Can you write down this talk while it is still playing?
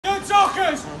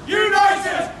Dockers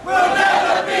united will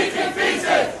never be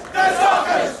defeated. The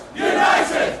Dockers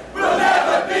united will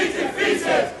never be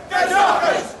defeated. The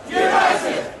Dockers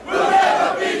united will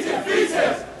never be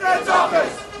defeated. The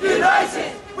Dockers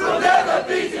united will never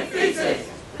be defeated.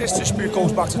 This dispute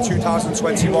goes back to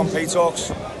 2021 pay talks,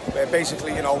 where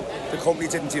basically, the company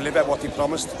didn't deliver what they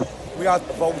promised. We had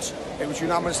a vote, it was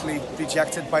unanimously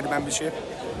rejected by the membership.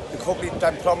 The company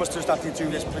then promised us that they'd do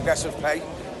this progressive pay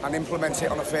and implement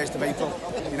it on the 1st of April.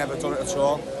 They never done it at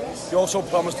all. They also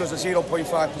promised us a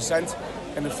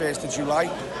 0.5% in the 1st of July.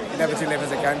 They never delivered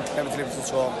again, never delivered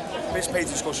at all. Missed pay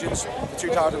discussions for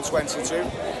 2022,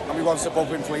 and we wanted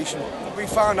above inflation. We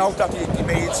found out that they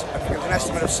made an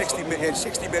estimate of £60 million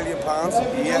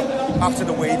a year after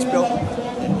the wage bill.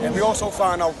 And we also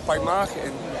found out by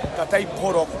marketing that they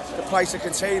put up the price of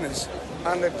containers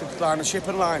and the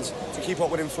shipping lines to keep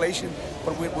up with inflation,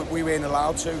 but we weren't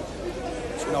allowed to.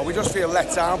 So, we just feel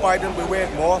let down by them. We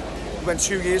weren't more. We went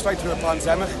 2 years right through a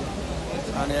pandemic,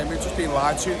 and we've just been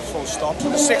lied to, full stop.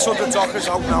 There's 600 Dockers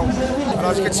out now, and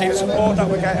as you can see, the support that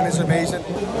we're getting is amazing.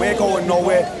 We're going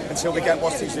nowhere until we get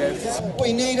what's deserved.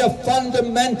 We need a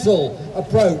fundamental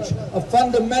approach, a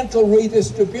fundamental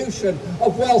redistribution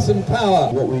of wealth and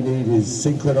power. What we need is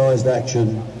synchronised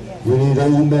action. We need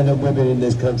all men and women in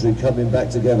this country coming back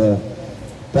together,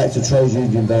 back to trade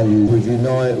union values. We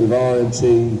unite with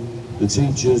RMT, the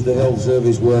teachers, the health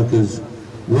service workers.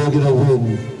 We're going to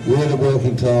win. We're the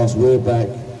working class. We're back.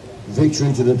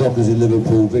 Victory to the Dockers in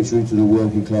Liverpool. Victory to the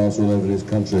working class all over this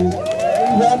country. We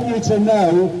want you to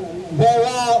know there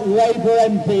are Labour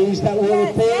MPs that will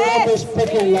appear on this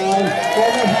picket line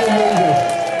whenever you need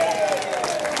us.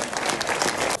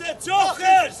 The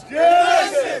Dockers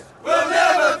united will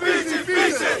never be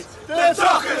defeated. The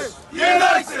Dockers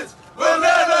united will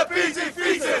never be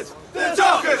defeated. The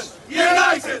Dockers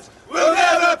united will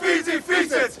never be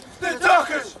defeated. The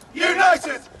Dockers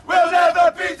united will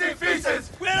never be defeated.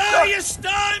 Where are you,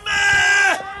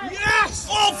 Steinman? Yes!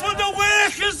 All for the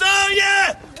workers, are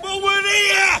you? But we're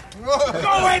here!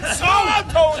 Go inside,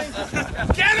 Tony!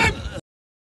 Get